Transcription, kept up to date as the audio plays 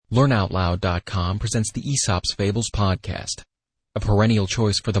LearnOutLoud.com presents the Aesop's Fables podcast. A perennial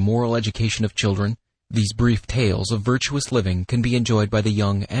choice for the moral education of children, these brief tales of virtuous living can be enjoyed by the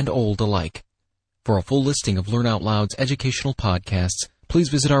young and old alike. For a full listing of Learn Out Loud's educational podcasts, please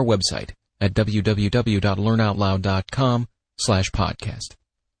visit our website at www.learnoutloud.com/podcast.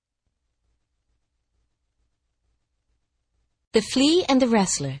 The Flea and the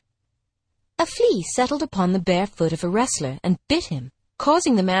Wrestler. A flea settled upon the bare foot of a wrestler and bit him,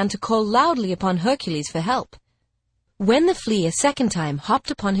 causing the man to call loudly upon Hercules for help. When the flea a second time hopped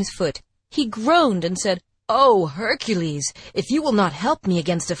upon his foot, he groaned and said, "Oh, Hercules, if you will not help me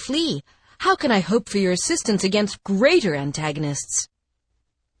against a flea, how can I hope for your assistance against greater antagonists?"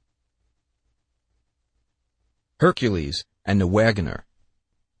 Hercules and the Wagoner.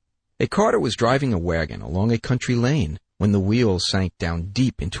 A carter was driving a wagon along a country lane when the wheels sank down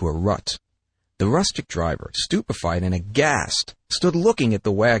deep into a rut. The rustic driver, stupefied and aghast, stood looking at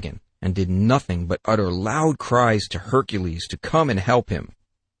the wagon and did nothing but utter loud cries to Hercules to come and help him.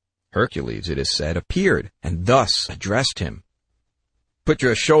 Hercules, it is said, appeared and thus addressed him. "Put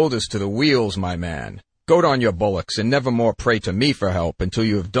your shoulders to the wheels, my man. Goad on your bullocks and never more pray to me for help until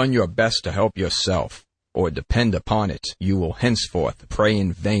you have done your best to help yourself, or depend upon it, you will henceforth pray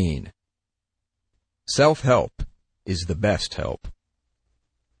in vain." Self-help is the best help.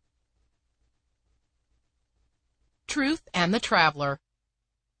 Truth and the Traveler.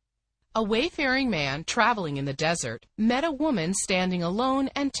 A wayfaring man traveling in the desert met a woman standing alone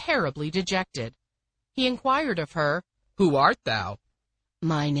and terribly dejected. He inquired of her, "Who art thou?"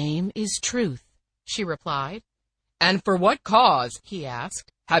 "My name is Truth," she replied. "And for what cause," he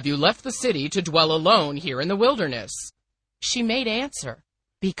asked, "have you left the city to dwell alone here in the wilderness?" She made answer,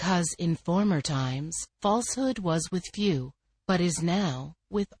 "Because in former times falsehood was with few, but is now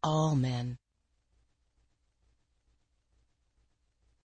with all men."